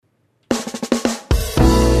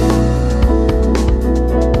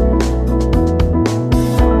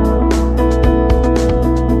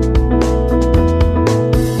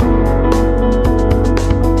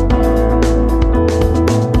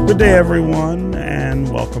day, everyone,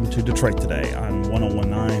 and welcome to Detroit Today on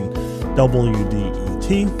 101.9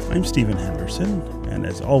 WDET. I'm Stephen Henderson, and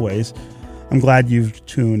as always, I'm glad you've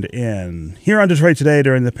tuned in. Here on Detroit Today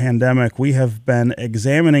during the pandemic, we have been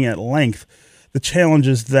examining at length the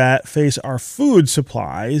challenges that face our food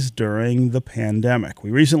supplies during the pandemic.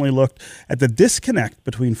 We recently looked at the disconnect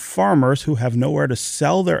between farmers who have nowhere to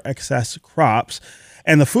sell their excess crops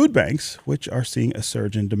and the food banks, which are seeing a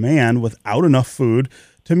surge in demand without enough food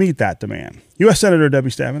to meet that demand. U.S. Senator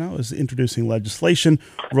Debbie Stabenow is introducing legislation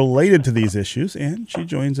related to these issues, and she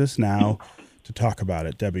joins us now to talk about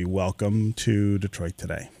it. Debbie, welcome to Detroit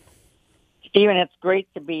Today. Stephen, it's great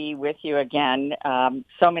to be with you again.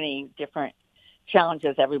 So many different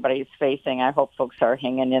challenges everybody's facing. I hope folks are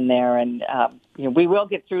hanging in there, and we will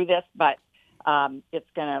get through this, but it's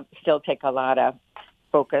going to still take a lot of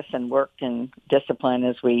focus and work and discipline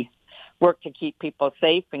as we work to keep people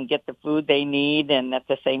safe and get the food they need, and at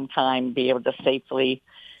the same time be able to safely,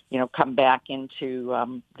 come back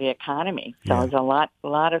into the economy. So there's a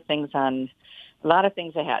lot of things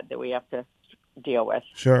ahead that we have to deal with.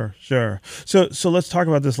 Sure. So let's talk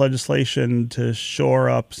about this legislation to shore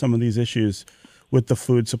up some of these issues with the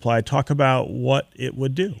food supply. Talk about what it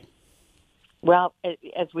would do. Well,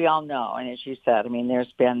 as we all know, and as you said,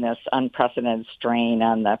 there's been this unprecedented strain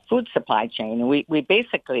on the food supply chain. And we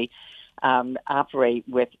basically operate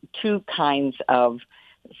with two kinds of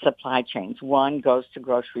supply chains. One goes to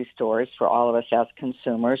grocery stores for all of us as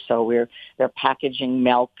consumers. So they're packaging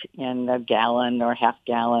milk in a gallon or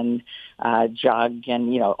half-gallon jug,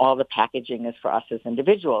 and all the packaging is for us as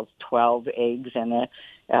individuals, 12 eggs in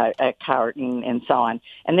a carton and so on.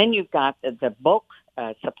 And then you've got the bulk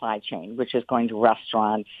supply chain, which is going to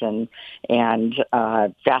restaurants and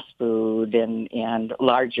fast food and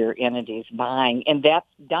larger entities buying, and that's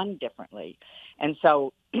done differently. And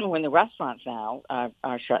so when the restaurants now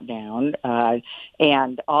are shut down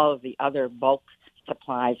and all of the other bulk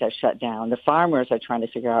supplies are shut down, the farmers are trying to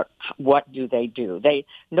figure out what do they do.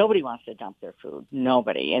 Nobody wants to dump their food.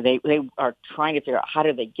 Nobody. And they are trying to figure out how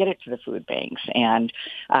do they get it to the food banks, and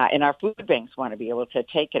our food banks want to be able to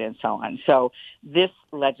take it and so on. So this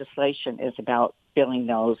legislation is about filling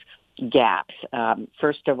those gaps.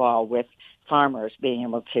 First of all, with farmers being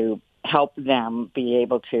able to help them be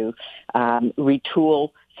able to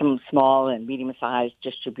retool some small and medium-sized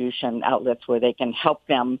distribution outlets where they can help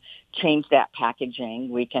them change that packaging.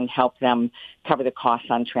 We can help them cover the costs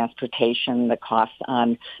on transportation, the costs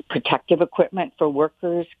on protective equipment for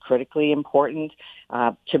workers, critically important,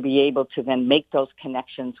 to be able to then make those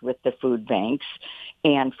connections with the food banks.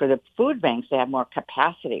 And for the food banks, they have more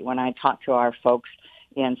capacity. When I talk to our folks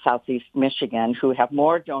in Southeast Michigan who have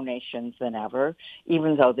more donations than ever,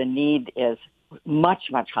 even though the need is much,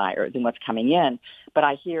 much higher than what's coming in. But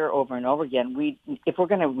I hear over and over again, if we're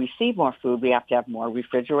going to receive more food, we have to have more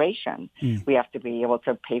refrigeration. We have to be able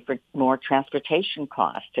to pay for more transportation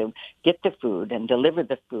costs to get the food and deliver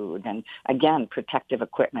the food, and again, protective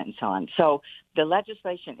equipment and so on. So the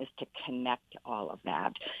legislation is to connect all of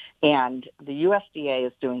that. And the USDA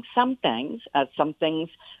is doing some things. Some things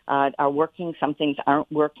are working, some things aren't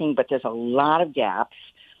working, but there's a lot of gaps.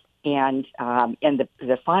 And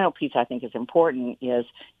the final piece I think is important is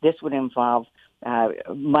this would involve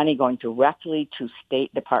money going directly to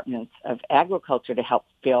state departments of agriculture to help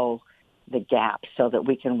fill the gaps so that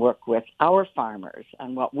we can work with our farmers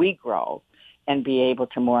on what we grow and be able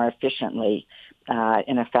to more efficiently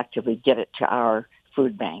and effectively get it to our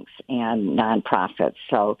food banks and nonprofits.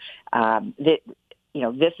 So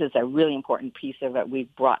this is a really important piece of it.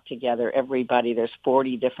 We've brought together everybody. There's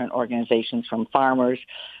 40 different organizations, from farmers,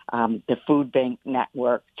 the food bank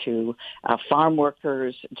network, to farm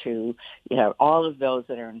workers, to all of those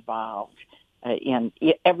that are involved in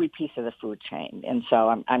every piece of the food chain. And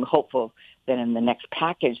so I'm hopeful that in the next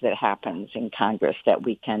package that happens in Congress that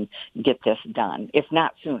we can get this done, if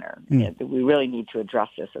not sooner. We really need to address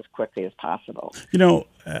this as quickly as possible.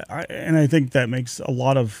 I think that makes a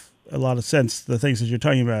lot of sense, the things that you're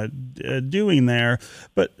talking about doing there.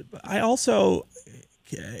 But I also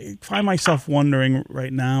find myself wondering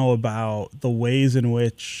right now about the ways in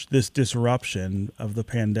which this disruption of the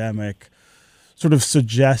pandemic sort of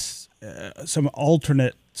suggests some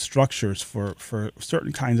alternate structures for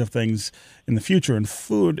certain kinds of things in the future, and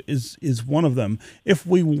food is one of them. If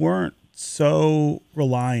we weren't so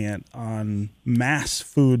reliant on mass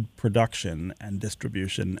food production and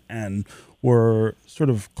distribution, and were sort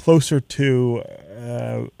of closer to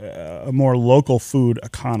a more local food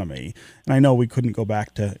economy, and I know we couldn't go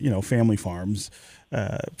back to family farms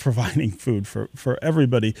providing food for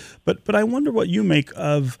everybody, but I wonder what you make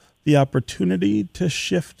of the opportunity to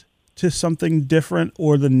shift to something different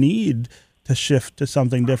or the need to shift to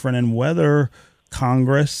something different, and whether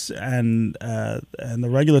Congress and the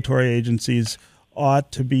regulatory agencies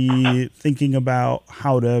ought to be thinking about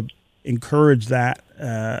how to encourage that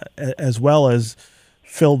as well as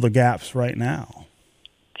fill the gaps right now.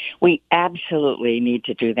 We absolutely need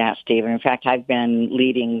to do that, Stephen. In fact, I've been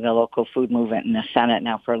leading the local food movement in the Senate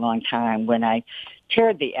now for a long time. When I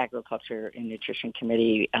chaired the Agriculture and Nutrition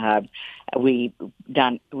Committee, we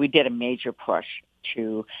did a major push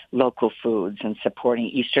to local foods and supporting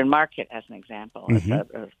Eastern Market, as an example, as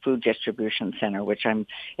a food distribution center, which I'm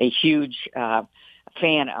a huge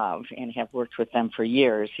fan of and have worked with them for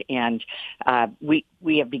years. And we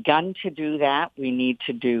have begun to do that. We need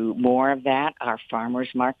to do more of that. Our farmers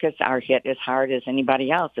markets are hit as hard as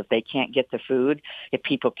anybody else. If they can't get the food, if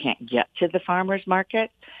people can't get to the farmers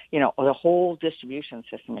market, the whole distribution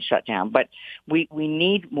system is shut down. But we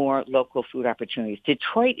need more local food opportunities.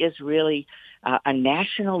 Detroit is really a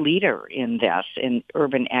national leader in this, in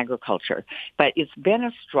urban agriculture. But it's been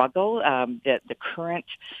a struggle. That the current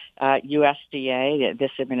USDA,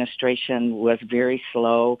 this administration, was very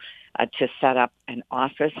slow to set up an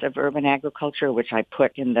Office of Urban Agriculture, which I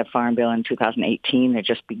put in the Farm Bill in 2018. They're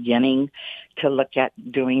just beginning to look at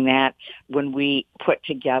doing that. When we put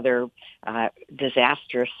together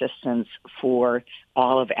disaster assistance for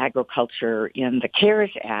all of agriculture in the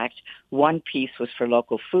CARES Act, one piece was for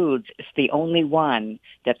local foods. It's the only one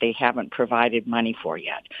that they haven't provided money for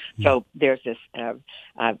yet. So there's this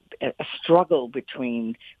a struggle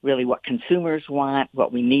between really what consumers want,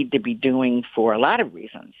 what we need to be doing for a lot of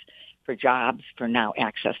reasons, for jobs, for now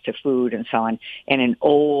access to food and so on, and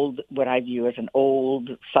what I view as an old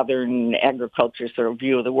Southern agriculture sort of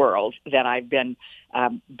view of the world that I've been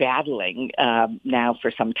battling now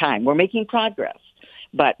for some time. We're making progress.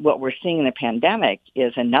 But what we're seeing in the pandemic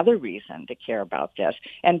is another reason to care about this.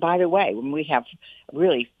 And by the way, when we have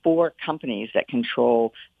really 4 companies that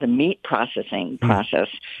control the meat processing process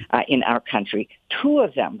in our country, 2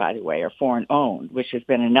 of them, by the way, are foreign-owned, which has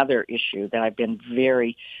been another issue that I've been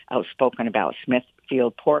very outspoken about.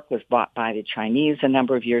 Smithfield Pork was bought by the Chinese a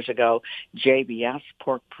number of years ago. JBS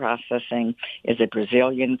Pork Processing is a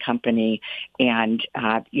Brazilian company. And,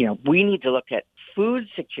 we need to look at food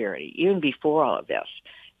security, even before all of this,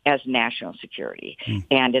 as national security.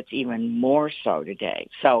 And it's even more so today.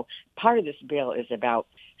 So part of this bill is about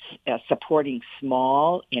supporting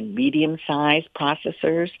small and medium-sized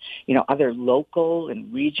processors, other local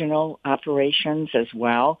and regional operations as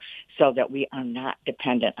well, so that we are not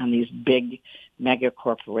dependent on these big mega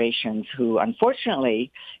corporations who,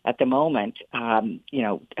 unfortunately, at the moment,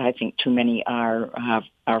 I think too many are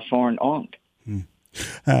foreign-owned.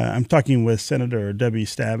 I'm talking with Senator Debbie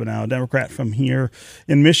Stabenow, a Democrat from here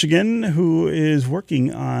in Michigan, who is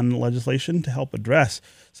working on legislation to help address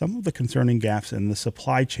some of the concerning gaps in the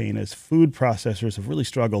supply chain as food processors have really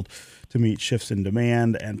struggled to meet shifts in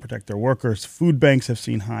demand and protect their workers. Food banks have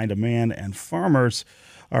seen high demand, and farmers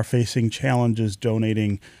are facing challenges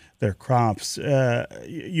donating their crops.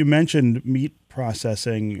 You mentioned meat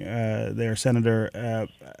processing there, Senator.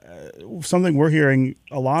 Something we're hearing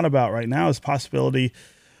a lot about right now is the possibility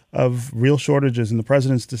of real shortages, and the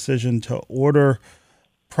president's decision to order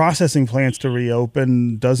processing plants to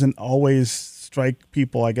reopen doesn't always strike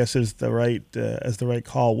people, I guess, as the right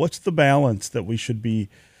call. What's the balance that we should be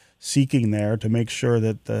seeking there to make sure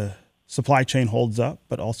that the supply chain holds up,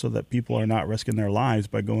 but also that people are not risking their lives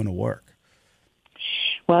by going to work?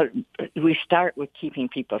 Well, we start with keeping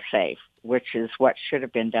people safe, which is what should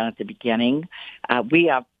have been done at the beginning. We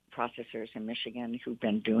have processors in Michigan who've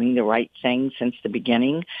been doing the right thing since the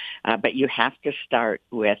beginning, but you have to start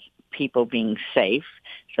with people being safe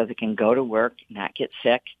so they can go to work, not get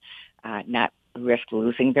sick, not risk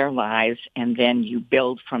losing their lives, and then you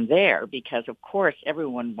build from there because, of course,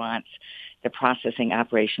 everyone wants the processing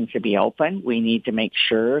operations to be open. We need to make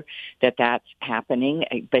sure that that's happening,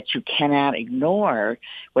 but you cannot ignore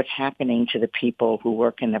what's happening to the people who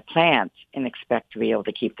work in the plants and expect to be able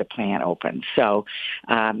to keep the plant open. So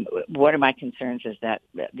one of my concerns is that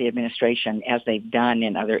the administration, as they've done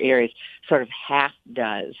in other areas, sort of half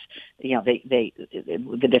does.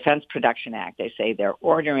 The Defense Production Act, they say they're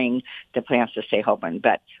ordering the plants to stay open,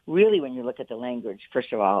 but really when you look at the language,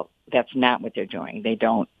 first of all, that's not what they're doing. They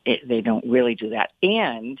don't really do that.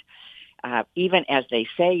 And even as they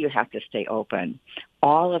say you have to stay open,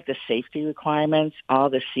 all of the safety requirements, all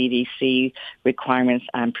the CDC requirements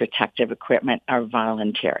on protective equipment are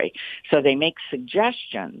voluntary. So they make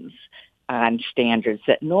suggestions on standards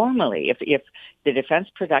that normally, if the Defense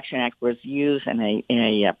Production Act was used in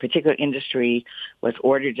a particular industry, was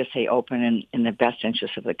ordered to stay open in the best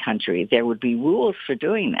interest of the country, there would be rules for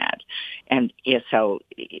doing that. And so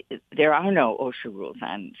there are no OSHA rules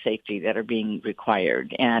on safety that are being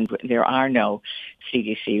required, and there are no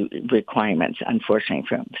CDC requirements, unfortunately,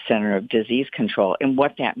 from the Center of Disease Control. And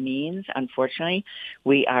what that means, unfortunately,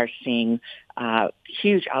 we are seeing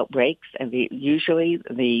huge outbreaks, and usually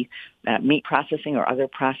the meat processing or other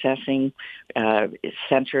processing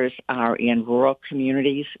centers are in rural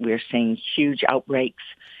communities. We're seeing huge outbreaks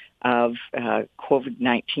of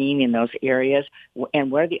COVID-19 in those areas.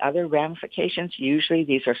 And what are the other ramifications? Usually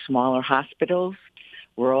these are smaller hospitals,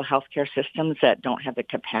 rural healthcare systems that don't have the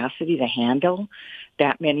capacity to handle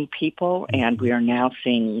that many people, and we are now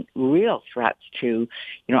seeing real threats to,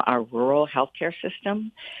 our rural healthcare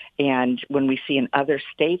system. And when we see in other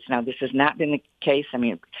states, now this has not been the case. I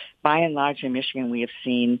mean, by and large in Michigan, we have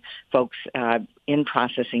seen folks in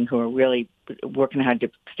processing who are really working hard to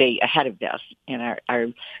stay ahead of this and are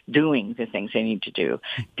doing the things they need to do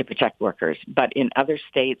to protect workers. But in other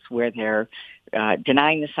states where they're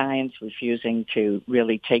denying the science, refusing to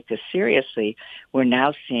really take this seriously, we're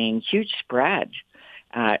now seeing huge spread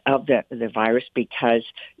of the virus, because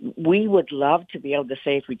we would love to be able to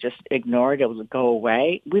say, if we just ignore it, it will go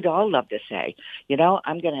away. We'd all love to say,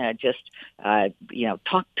 I'm going to just,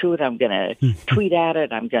 talk to it. I'm going to tweet at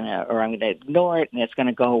it. I'm going to ignore it, and it's going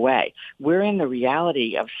to go away. We're in the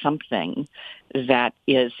reality of something that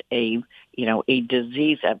is a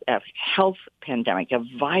disease, a health pandemic, a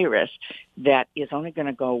virus that is only going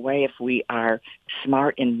to go away if we are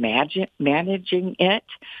smart in managing it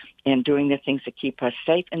and doing the things that keep us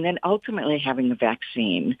safe, and then ultimately having a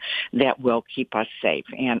vaccine that will keep us safe.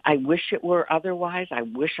 And I wish it were otherwise. I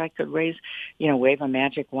wish I could wave a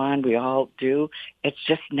magic wand. We all do. It's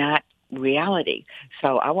just not reality.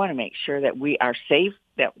 So I want to make sure that we are safe,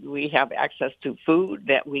 that we have access to food,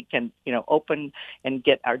 that we can, open and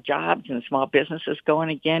get our jobs and small businesses going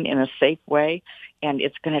again in a safe way. And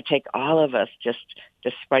it's going to take all of us, just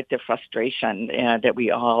despite the frustration that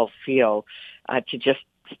we all feel, to just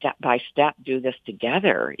step by step do this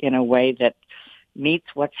together in a way that meets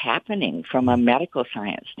what's happening from a medical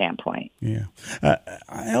science standpoint. Yeah.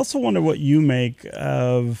 I also wonder what you make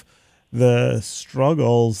of the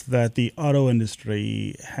struggles that the auto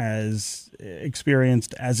industry has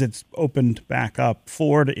experienced as it's opened back up.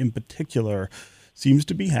 Ford in particular seems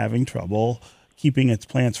to be having trouble keeping its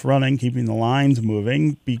plants running, keeping the lines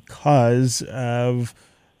moving because of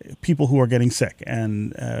people who are getting sick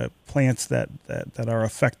and plants that are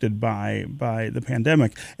affected by the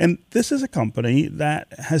pandemic. And this is a company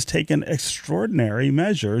that has taken extraordinary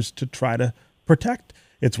measures to try to protect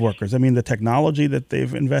its workers. I mean, the technology that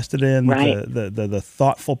they've invested in, right, the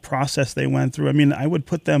thoughtful process they went through. I mean, I would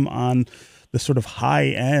put them on the sort of high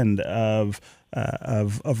end of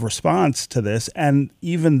response to this, and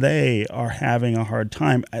even they are having a hard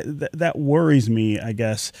time. That worries me, I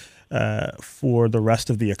guess, for the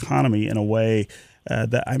rest of the economy in a way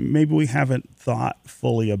that maybe we haven't thought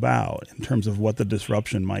fully about in terms of what the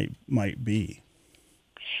disruption might be.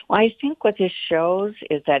 Well, I think what this shows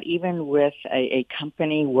is that even with a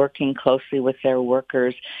company working closely with their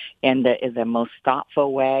workers in the most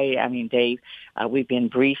thoughtful way, I mean, we've been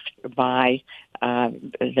briefed by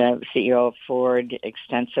the CEO of Ford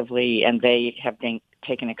extensively, and they have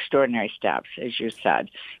taken extraordinary steps, as you said,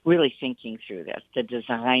 really thinking through this, the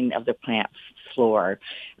design of the plant floor,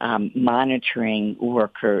 monitoring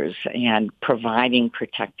workers and providing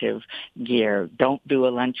protective gear. Don't do a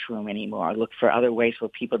lunchroom anymore. Look for other ways where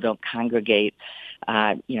people don't congregate,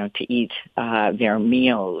 to eat their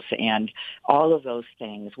meals, and all of those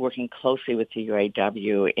things, working closely with the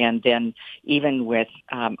UAW. And then even with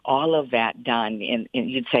all of that done, and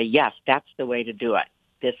you'd say, yes, that's the way to do it.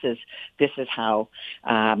 This is how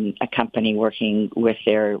a company working with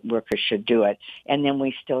their workers should do it. And then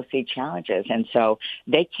we still see challenges. And so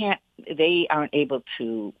they aren't able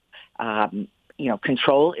to,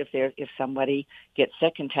 control if somebody gets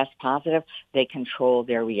sick and tests positive. They control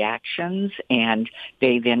their reactions, and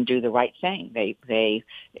they then do the right thing. They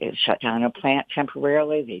shut down a plant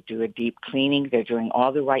temporarily. They do a deep cleaning. They're doing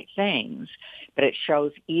all the right things. But it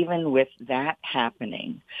shows even with that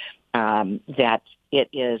happening, that it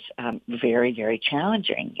is very, very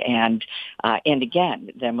challenging. And again,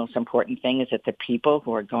 the most important thing is that the people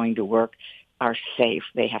who are going to work are safe.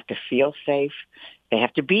 They have to feel safe. They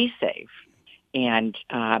have to be safe. And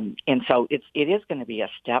so it is going to be a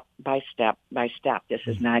step by step by step. This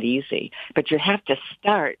is not easy, but you have to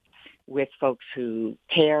start with folks who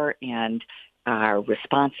care and are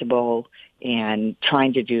responsible and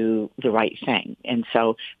trying to do the right thing. And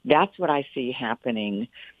so that's what I see happening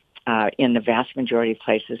in the vast majority of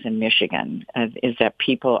places in Michigan, is that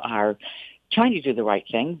people are trying to do the right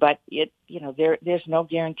thing, but there's no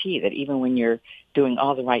guarantee that even when you're doing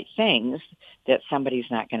all the right things, that somebody's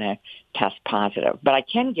not going to test positive. But I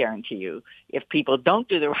can guarantee you, if people don't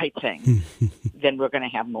do the right thing, then we're going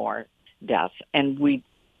to have more deaths. And we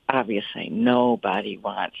obviously, nobody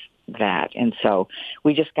wants that. And so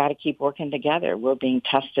we just got to keep working together. We're being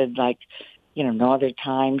tested like, no other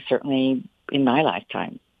time, certainly in my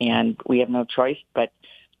lifetime. And we have no choice but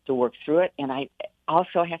to work through it. And I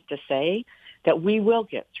also have to say that we will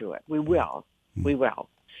get through it. We will. We will.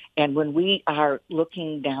 And when we are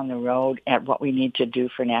looking down the road at what we need to do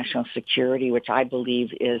for national security, which I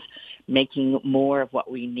believe is making more of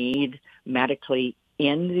what we need medically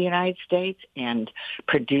in the United States and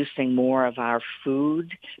producing more of our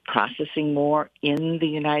food, processing more in the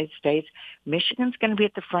United States, Michigan's going to be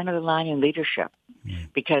at the front of the line in leadership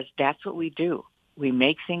because that's what we do. We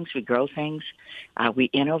make things, we grow things, we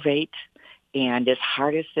innovate, and as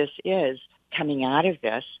hard as this is, coming out of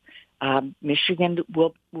this, Michigan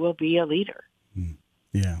will be a leader.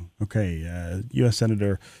 Yeah. Okay. U.S.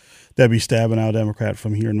 Senator Debbie Stabenow, Democrat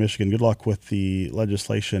from here in Michigan. Good luck with the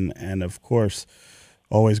legislation, and of course,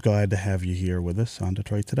 always glad to have you here with us on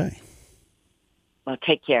Detroit Today. Well,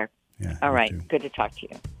 take care. Yeah. All right. Too. Good to talk to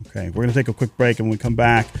you. Okay. We're going to take a quick break, and when we come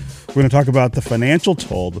back, we're going to talk about the financial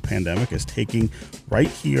toll the pandemic is taking right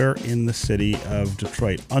here in the city of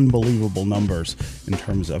Detroit. Unbelievable numbers in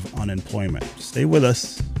terms of unemployment. Stay with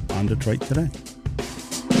us on Detroit Today.